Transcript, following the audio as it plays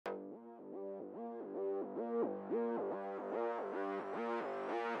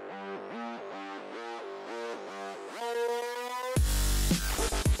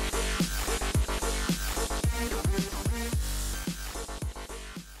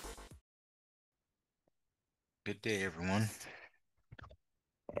Good day, everyone.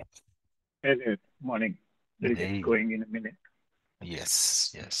 Hello, morning. We'll get Hey, going in a minute.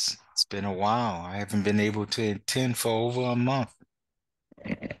 yes. It's been a while. I haven't been able to attend for over a month.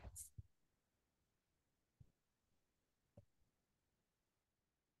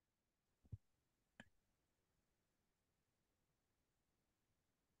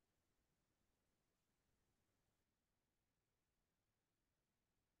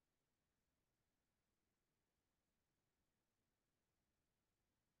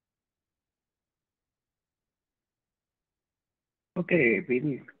 Okay,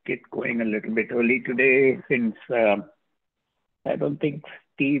 we'll get going a little bit early today since I don't think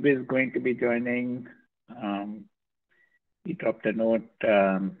Steve is going to be joining. Um, he dropped a note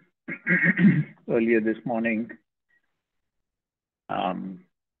earlier this morning. Um,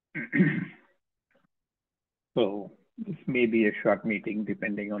 so this may be a short meeting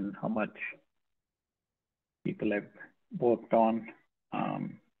depending on how much people have worked on.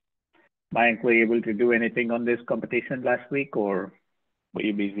 Um, Mayank, were you able to do anything on this competition last week or were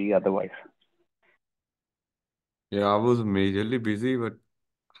you busy otherwise? Yeah, I was majorly busy, but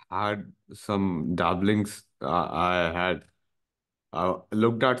had some dabblings. I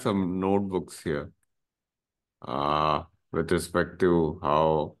looked at some notebooks here, uh, with respect to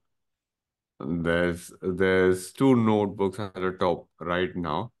how there's two notebooks at the top right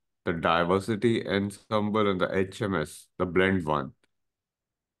now, the diversity ensemble and the HMS, the blend one.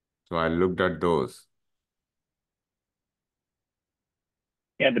 So I looked at those.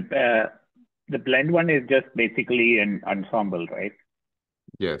 Yeah, the blend one is just basically an ensemble, right?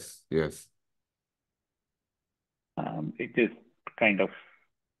 Yes. It just kind of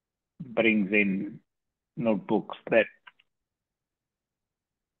brings in notebooks that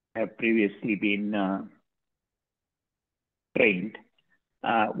have previously been trained.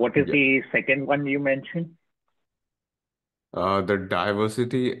 What is Yeah. the second one you mentioned? The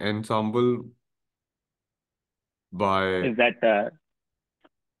diversity ensemble by Is that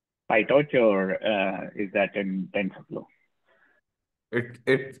PyTorch or is that in TensorFlow?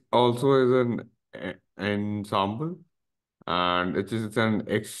 it also is an ensemble, and it is an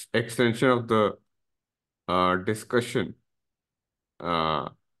extension of the discussion uh,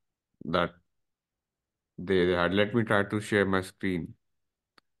 that they had. Let me try to share my screen.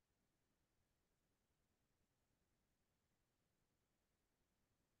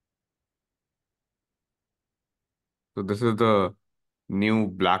 So this is the new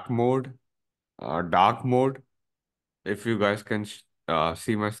black mode, dark mode. If you guys can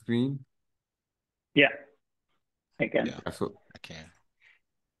see my screen. Yeah, I can. Yeah, Yeah, so I can.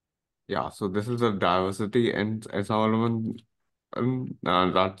 so this is a diversity and ensemble,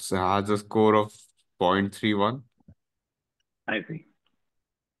 that has a score of 0.31. I see.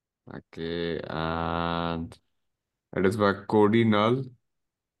 Okay, and it is by Cody Null.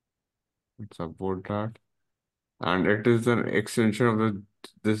 Let's support that. And it is an extension of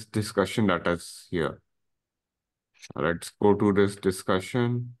this discussion that is here. Let's go to this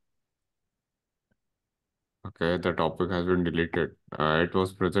discussion. Okay, the topic has been deleted. It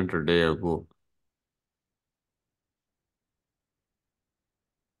was present a day ago.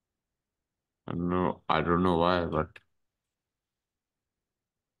 I don't know why, but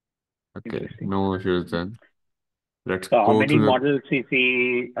okay, Interesting. no issues then. Let's So how go many to the, models is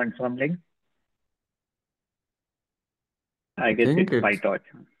he ensembling? I I guess think it's it's, PyTorch.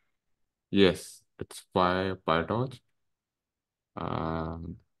 yes, it's by PyTorch.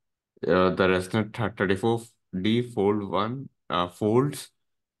 Um, the ResNet 34D fold one, folds.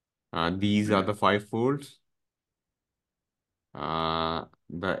 These are the 5 folds. The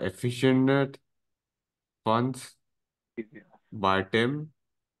efficient net funds by Tim,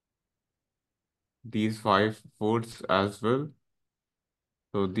 these 5 folds as well.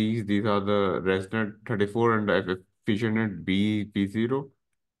 So these are the ResNet 34 and the efficient net B0.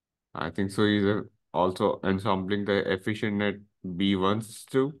 I think so. He's also ensembling the efficient net B1s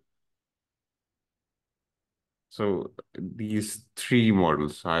too. So these 3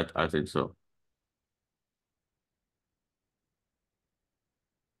 models, I think so.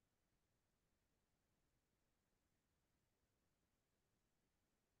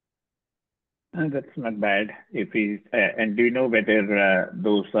 That's not bad. If he's and do you know whether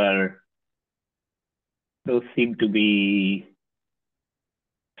those seem to be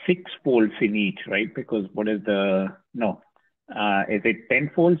six folds in each, right? Because what is the no? Is it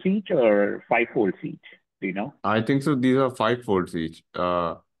 10 folds each or 5 folds each? Do you know? I think so. These are 5 folds each.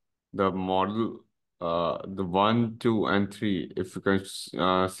 The model, the 1, 2, and 3. If you can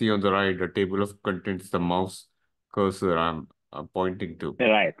see on the right, the table of contents, the mouse cursor I'm pointing to.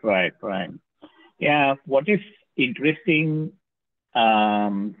 Right. Yeah, what is interesting,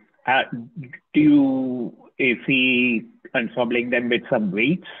 um, do you, if we ensembling them with some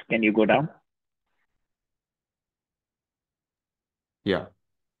weights, can you go down? Yeah.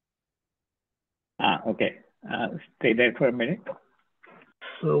 Okay. Stay there for a minute.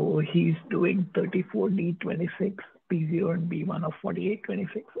 So he's doing 34D26, P0 and B1 of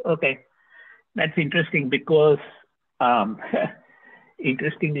 4826. Okay. That's interesting because um,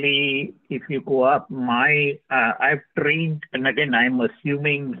 interestingly, if you go up, I've trained, and again, I'm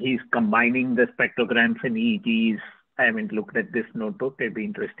assuming he's combining the spectrograms and EEGs. I haven't looked at this notebook. It'd be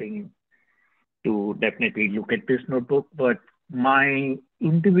interesting to definitely look at this notebook. But my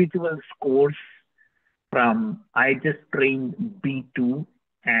individual scores from I just trained B2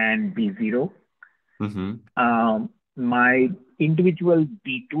 and B0. My individual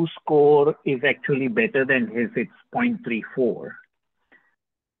B2 score is actually better than his. It's 0.34.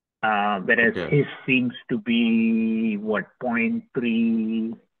 Whereas Okay. his seems to be what,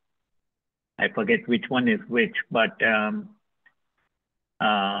 0.3. I forget which one is which, but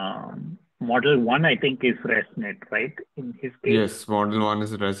model one I think is ResNet, right? In his case, Yes, model 1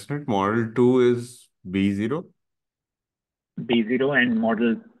 is resonant. Model 2 is B0. B0 and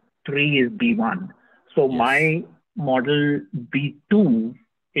model 3 is B1. So Yes. my model B2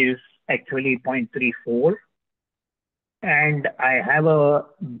 is actually 0.34 and I have a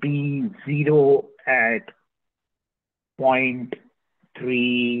B0 at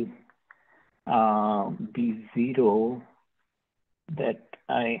 0.3. B0 that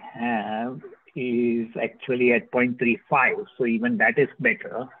I have is actually at 0.35. So even that is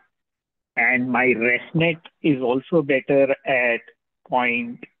better. And my ResNet is also better at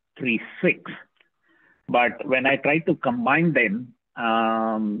 0.36. But when I try to combine them,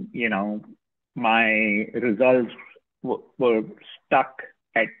 my results were stuck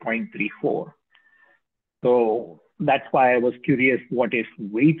at 0.34. So that's why I was curious what his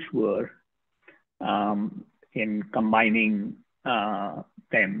weights were in combining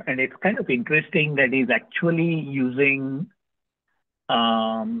them. And it's kind of interesting that he's actually using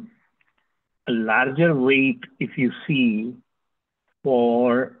a larger weight, if you see,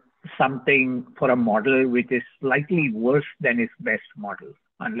 for a model which is slightly worse than its best model,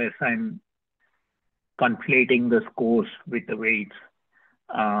 unless I'm conflating the scores with the weights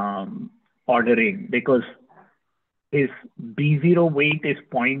ordering, because his B0 weight is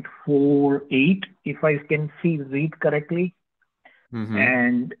 0.48, if I can read correctly,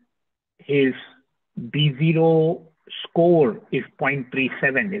 and his B0 score is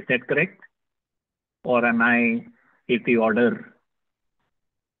 0.37. Is that correct? Or am I in the order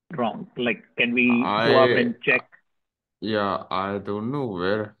wrong? Like, can we go up I and check? Yeah, I don't know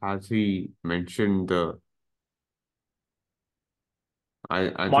where has he mentioned I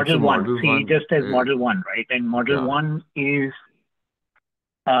think Model so one. model See, 1 just as model one, right? And model yeah, one is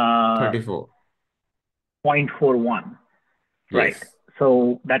uh, 34. 0.41, right? Yes.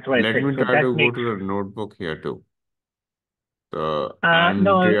 So that's why I Let said. me So try that to go makes, to the notebook here too. The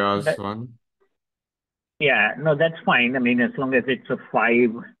no, Andreas one. yeah, no, that's fine. I mean, as long as it's a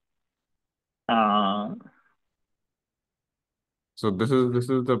 5, uh, So this is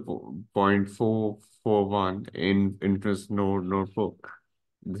the 0.441 in interest notebook.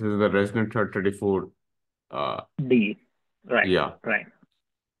 This is the resonant 34. D, right, Yeah. right.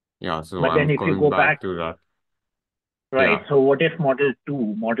 Yeah, so But then I'm if you coming go back back, to that. right, Yeah. so what is model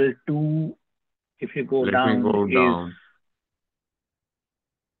 2? Model 2, if you go Let me down, go is down.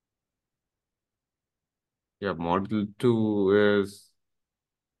 Yeah, model 2 is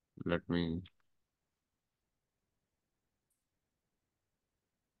let me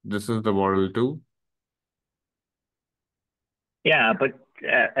this is the model 2. yeah, but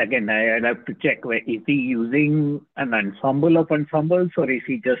again, I'd have to check. Is he using an ensemble of ensembles or is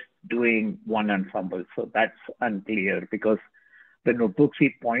he just doing one ensemble? So that's unclear because the notebooks he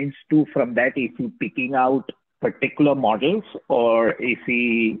points to from that, is he picking out particular models or is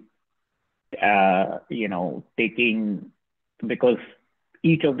he, taking, because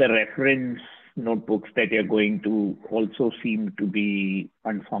each of the reference notebooks that you're going to also seem to be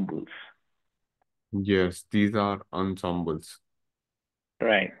ensembles. Yes, these are ensembles.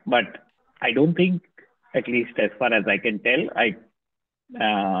 Right. But I don't think, at least as far as I can tell,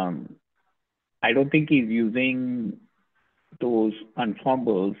 um, I don't think he's using those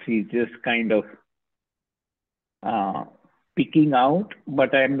ensembles. He's just kind of uh, picking out,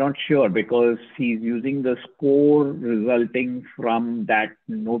 but I'm not sure because he's using the score resulting from that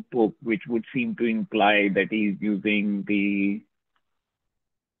notebook, which would seem to imply that he's using the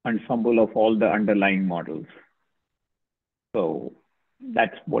ensemble of all the underlying models. So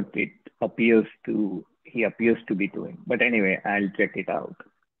That's what it he appears to be doing. But anyway, I'll check it out.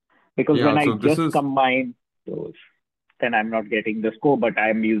 Because when Yeah, I so this just is combine those, then I'm not getting the score, but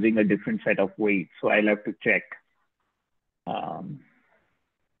I'm using a different set of weights. So I'll have to check. Um,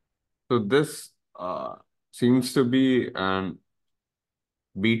 so this seems to be an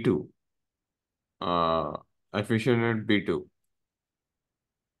B2, uh efficient B2.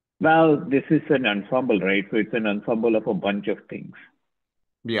 well, this is an ensemble, right? So it's an ensemble of a bunch of things.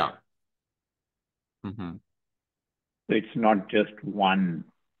 Yeah. Mm-hmm. So it's not just one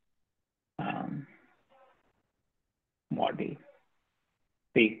um, model.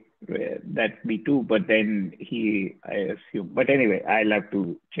 See, that's B2, but then I assume. But anyway, I'll have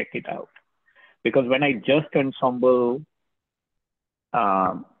to check it out. Because when I just ensemble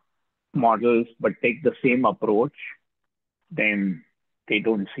um, models but take the same approach, then they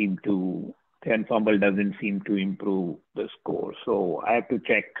don't seem to, the ensemble doesn't seem to improve the score. So I have to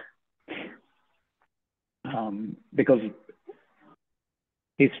check because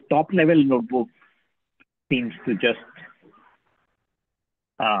his top level notebook seems to just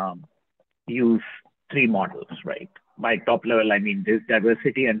um, use three models, right? By top level, I mean this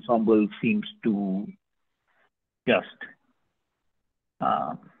diversity ensemble seems to just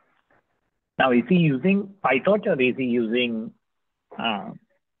uh, now is he using PyTorch or is he using uh,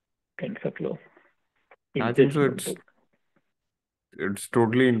 TensorFlow I in this think so notebook? it's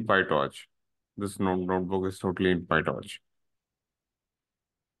totally in PyTorch. This notebook is totally in PyTorch.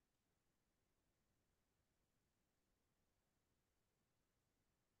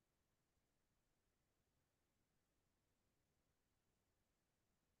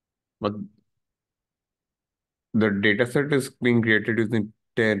 But the dataset is being created using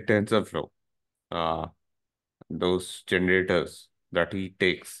TensorFlow. Uh, those generators that he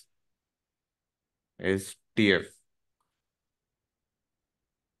takes is TF.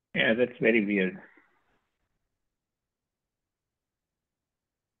 Yeah, that's very weird.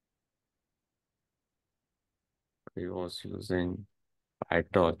 He was using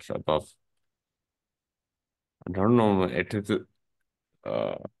PyTorch above. I don't know. It is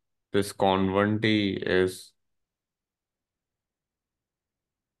uh, this Conventi is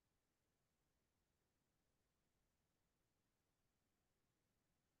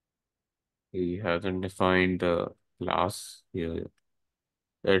he hasn't defined the class here.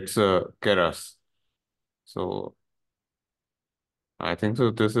 It's a Keras. So I think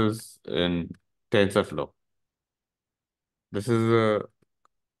so. This is in TensorFlow. This is a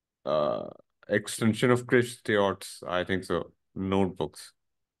uh, extension of Chris Stewart's, I think so, notebooks.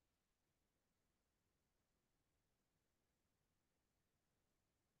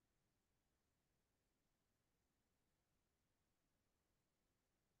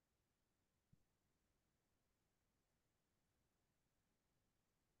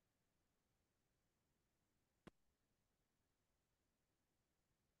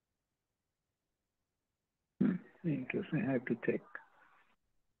 Interesting. I have to check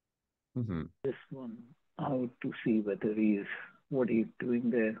Hmm. this one out to see whether he's what he's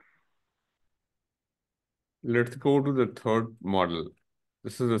doing there. Let's go to the third model.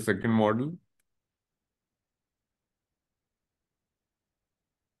 This is the second model.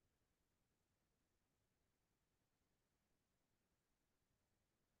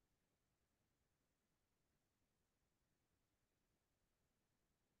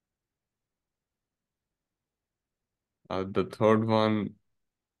 The third one,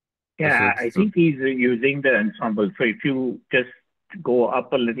 this Yeah, I is the think he's using the ensemble. So if you just go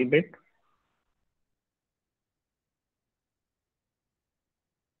up a little bit,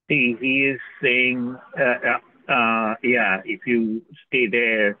 see, he is saying, yeah, if you stay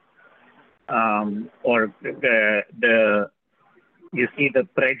there, or the you see the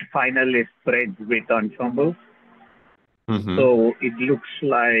spread final is spread with ensemble. hmm. So it looks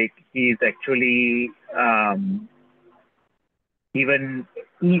like he's actually even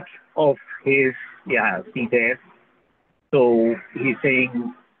each of his, yeah, see there. So he's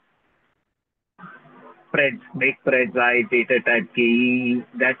saying spreads, make spreads I, data type KE.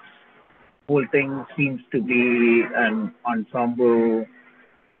 That whole thing seems to be an ensemble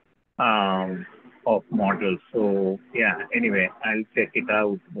of models. So yeah, anyway, I'll check it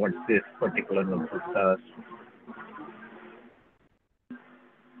out what this particular notebook does.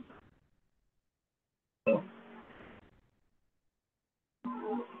 So,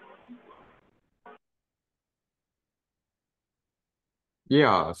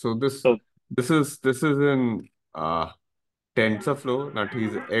 Yeah, so so this is in TensorFlow that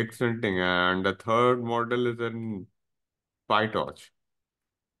he's extending, and the third model is in PyTorch.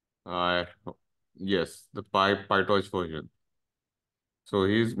 Uh, yes, the PyTorch version. So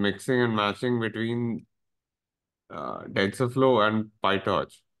he's mixing and matching between TensorFlow and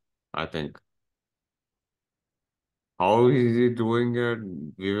PyTorch, I think. How is he doing it?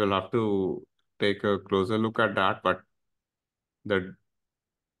 We will have to take a closer look at that. But the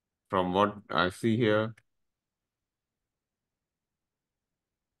from what I see here,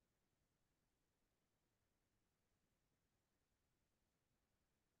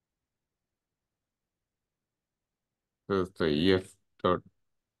 this is the EF dot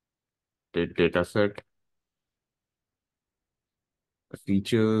data set, the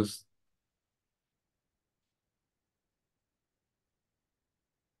features.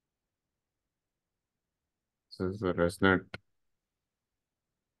 This is the ResNet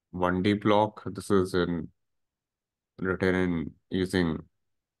 1D block. This is written in using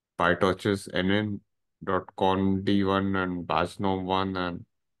PyTorch's nn.cond1 and batchnorm1 and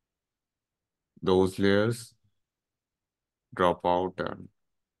those layers drop out and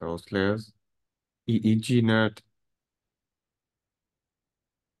those layers. EEGNet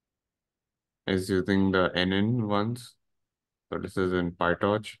is using the NN ones. So this is in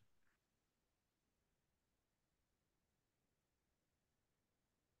PyTorch.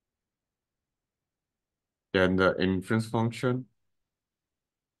 Then the inference function.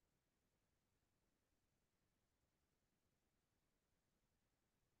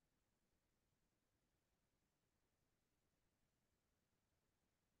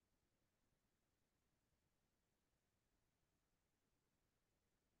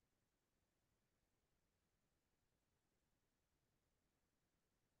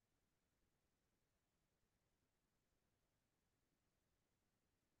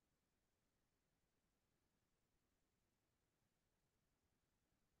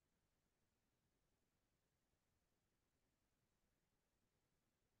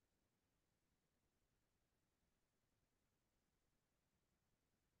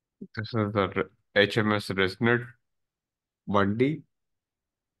 This is the HMS ResNet 1D.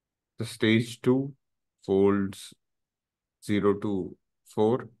 The stage 2 folds 0 to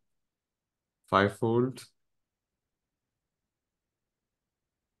 4, 5 folds.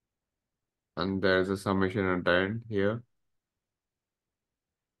 And there's a summation at the end here.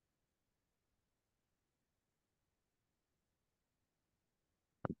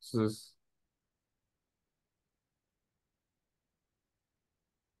 This is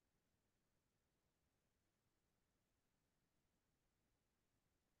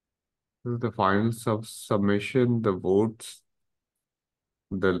This is the final submission, the votes,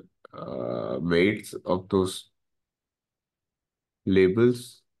 the weights of those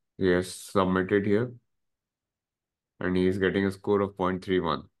labels he has submitted here, and he is getting a score of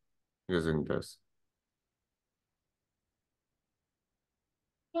 0.31 using this.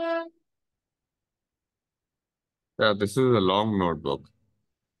 Yeah, this is a long notebook.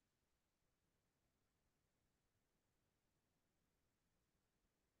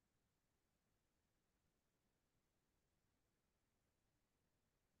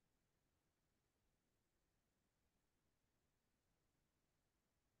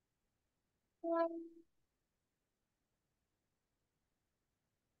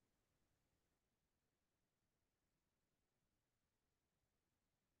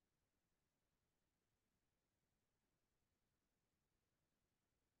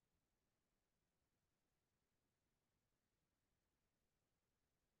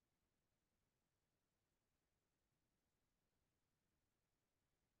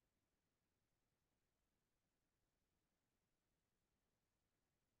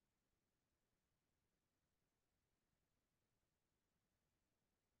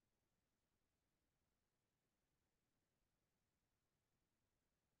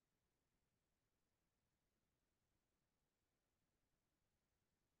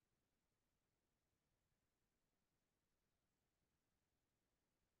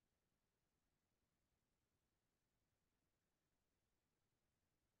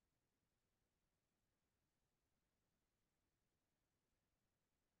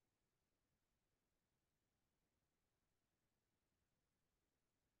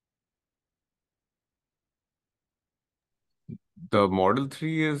 The Model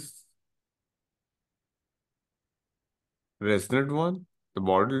 3 is ResNet 1, the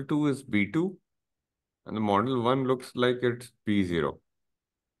Model 2 is B2, and the Model 1 looks like it's B0.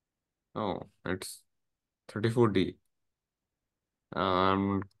 Oh, it's 34D.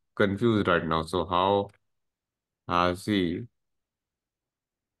 I'm confused right now. So how has he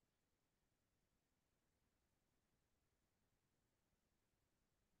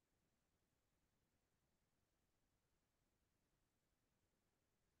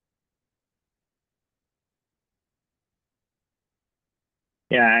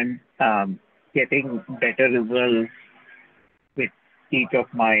Yeah, and getting better results with each of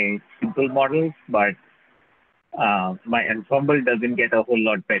my simple models, but my ensemble doesn't get a whole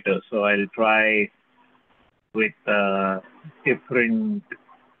lot better. So I'll try with different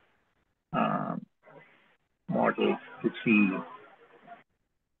uh, models to see.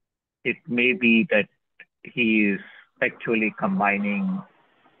 It may be that he is actually combining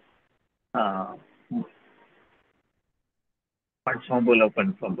uh, ensemble of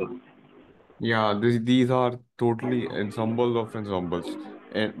ensembles. Yeah, these are totally ensemble of ensembles.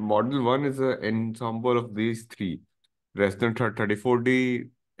 And model one is an ensemble of these three. Resonant 34D,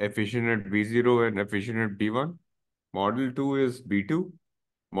 efficient at B0 and efficient at B1. Model 2 is B2.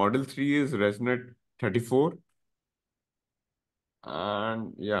 Model 3 is resonant 34.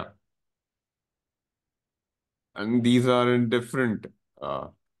 And yeah, and these are in different. Uh,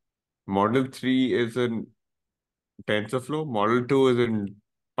 Model 3 is in TensorFlow. Model 2 is in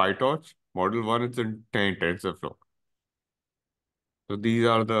PyTorch. Model 1 is in TensorFlow. So these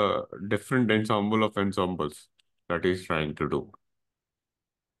are the different ensemble of ensembles that he's trying to do.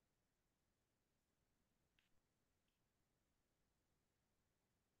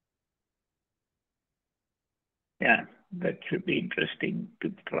 Yeah, that should be interesting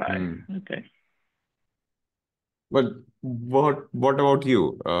to try. Okay. But what about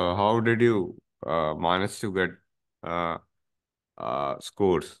you? How did you manage to get uh,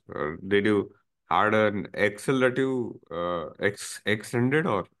 scores? Did you had an Excel that you extended,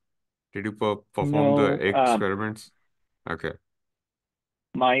 or did you perform the No, experiments? Okay.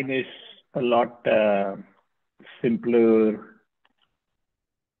 mine is a lot simpler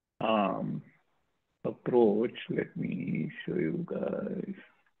um, approach. Let me show you guys.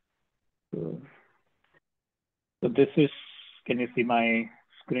 So, so this is, can you see my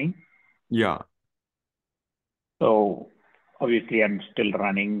screen? Yeah. So obviously I'm still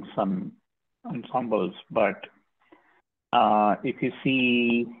running some ensembles, but if you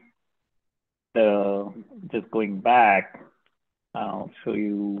see the, just going back, I'll show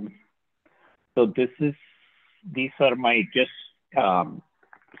you. So these are my just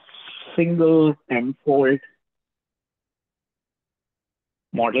single M-fold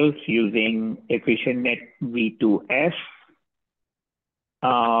models using EfficientNet V2S.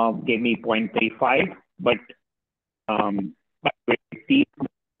 Gave me 0.35, but these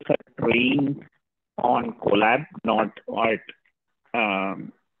are trained on Colab, not at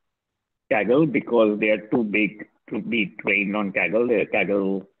Kaggle, because they are too big to be trained on Kaggle.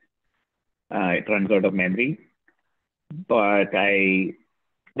 Kaggle, it runs out of memory. But I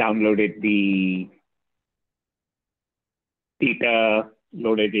downloaded the data,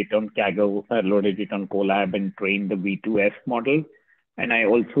 loaded it on Kaggle, loaded it on Colab, and trained the V2S model. And I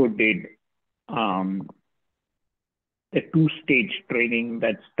also did the two-stage training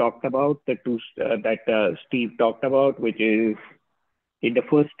that's talked about, that Steve talked about, which is in the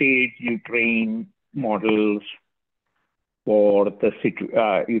first stage, you train models for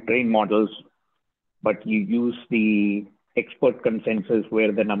you train models, but you use the expert consensus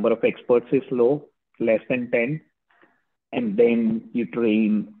where the number of experts is low, less than 10. And then you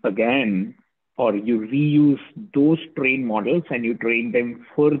train again, or you reuse those trained models and you train them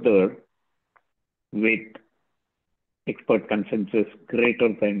further with expert consensus greater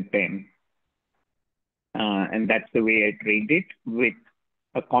than 10. And that's the way I trained it, with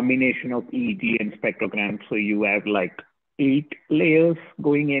a combination of EEG and spectrogram. So you have like 8 layers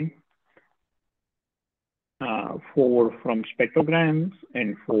going in, 4 from spectrograms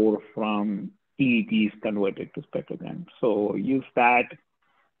and 4 from EEGs converted to spectrograms. So use that,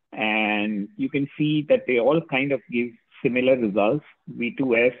 and you can see that they all kind of give similar results.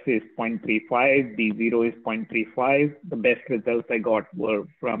 V2S is 0.35, B0 is 0.35. The best results I got were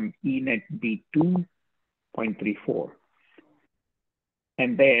from ENet B2, 0.34.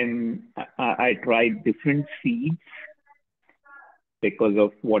 And then I tried different seeds because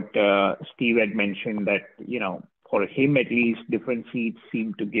of what Steve had mentioned, that, for him at least, different seeds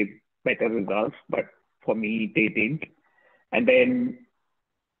seem to give better results, but for me, they didn't. And then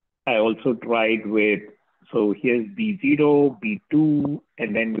I also tried with, so here's B0, B2,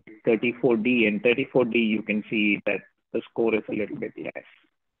 and then with 34D. And 34D, you can see that the score is a little bit less.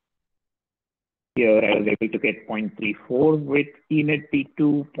 Here, I was able to get 0.34 with ENet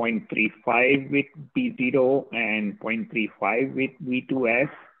B2, 0.35 with B0, and 0.35 with V2S.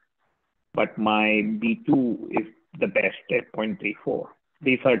 But my B2 is the best at 0.34.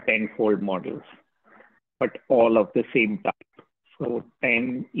 These are 10-fold models, but all of the same type. So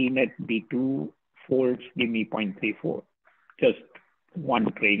 10 ENet B2 folds give me 0.34. Just one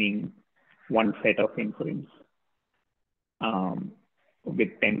training, one set of inference.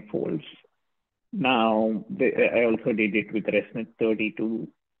 with 10 folds. Now, I also did it with ResNet 30 to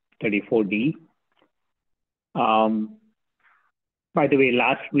 34D. By the way,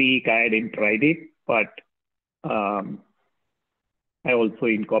 last week I hadn't tried it, but I also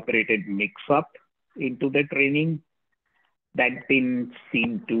incorporated Mixup into the training. That didn't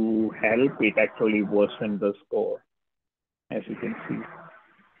seem to help. It actually worsened the score, as you can see.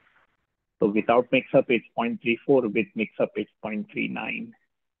 So without Mixup, it's 0.34. With Mixup, it's 0.39.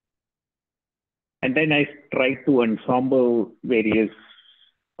 And then I tried to ensemble various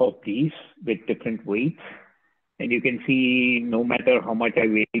of these with different weights. And you can see no matter how much I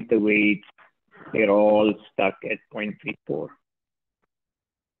weight the weights, they're all stuck at 0.34.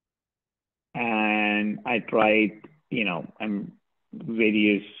 And I tried,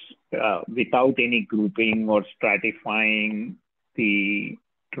 various, without any grouping or stratifying the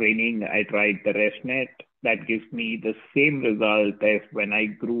training, I tried the ResNet. That gives me the same result as when I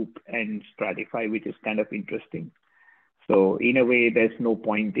group and stratify, which is kind of interesting. So in a way, there's no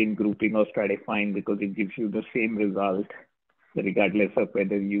point in grouping or stratifying because it gives you the same result, regardless of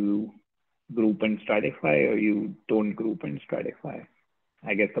whether you group and stratify or you don't group and stratify.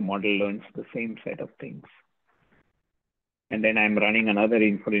 I guess the model learns the same set of things. And then I'm running another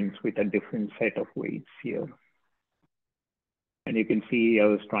inference with a different set of weights here. And you can see I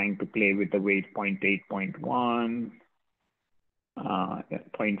was trying to play with the weight 0.8, 0.1,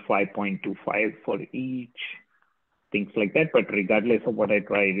 0.5, 0.25 for each, things like that. But regardless of what I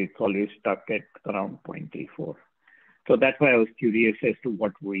tried, it's always stuck at around 0.34. So that's why I was curious as to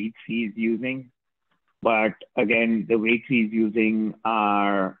what weights he's using. But again, the weights he's using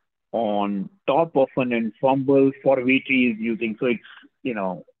are on top of an ensemble for which he is using. So it's,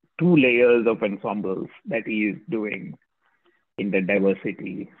 2 layers of ensembles that he is doing in the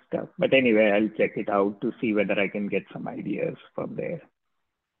diversity stuff. But anyway, I'll check it out to see whether I can get some ideas from there.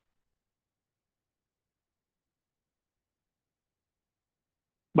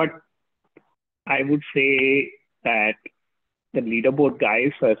 But I would say that the leaderboard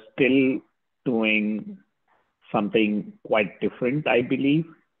guys are still doing something quite different, I believe,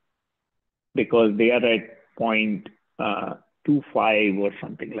 because they are at 0.25 or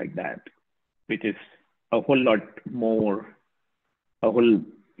something like that, which is a whole lot more, a whole,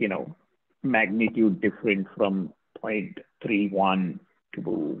 magnitude different from 0.31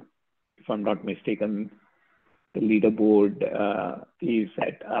 to, if I'm not mistaken, the leaderboard is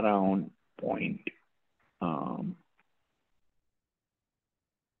at around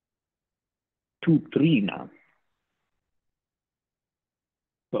 0.23 now.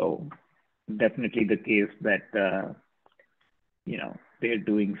 So definitely the case that, they're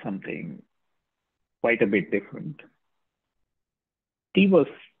doing something quite a bit different. Steve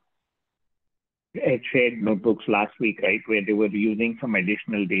had shared notebooks last week, right, where they were using some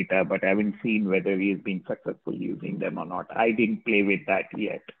additional data, but I haven't seen whether he's been successful using them or not. I didn't play with that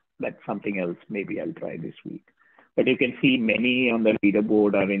yet. That's something else maybe I'll try this week. But you can see many on the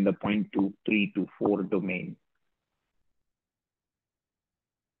leaderboard are in the 0.23 to 4 domain.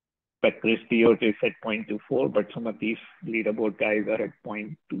 But Chris Diot is at 0.24, but some of these leaderboard guys are at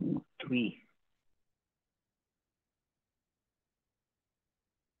 0.23.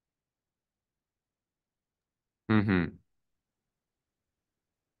 Mm-hmm.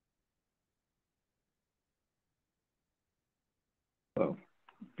 So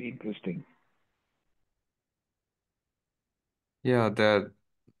be interesting. Yeah,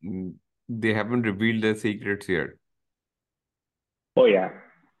 they haven't revealed their secrets yet. Oh yeah.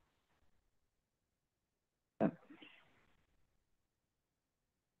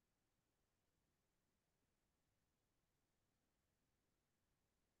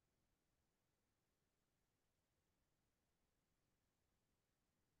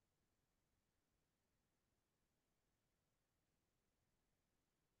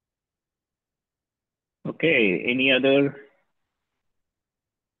 Okay, any other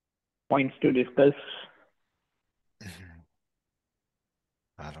points to discuss?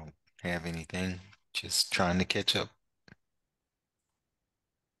 I don't have anything. Just trying to catch up.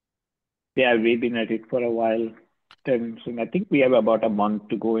 Yeah, we've been at it for a while. And I think we have about a month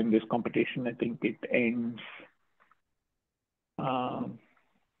to go in this competition. I think it ends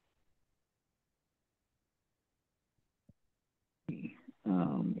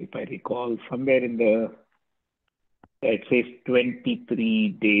if I recall, somewhere in it says 23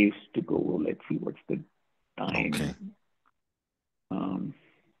 days to go. Let's see what's the time. Okay.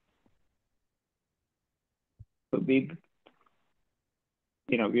 So we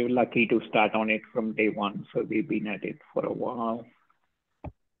were lucky to start on it from day one. So we've been at it for a while.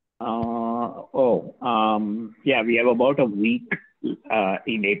 Yeah, we have about a week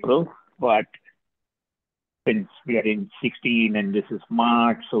in April, but since we are in 16 and this is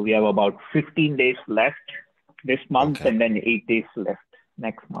March, so we have about 15 days left this month Okay. and then 8 days left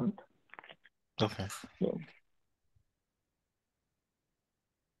next month. Okay. So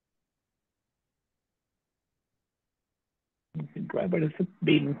you can try, but it's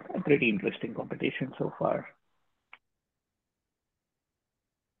been a pretty interesting competition so far.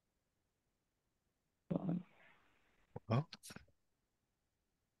 Well,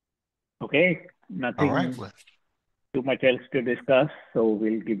 Okay, all right. nothing Well, too much else to discuss. So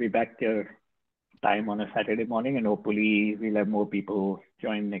we'll give you back your time on a Saturday morning, and hopefully we'll have more people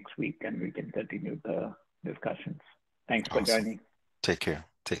join next week and we can continue the discussions. Thanks for awesome. joining. Take care.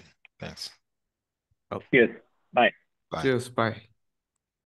 Thanks. Oh, Cheers. Bye. Bye. cheers. Bye.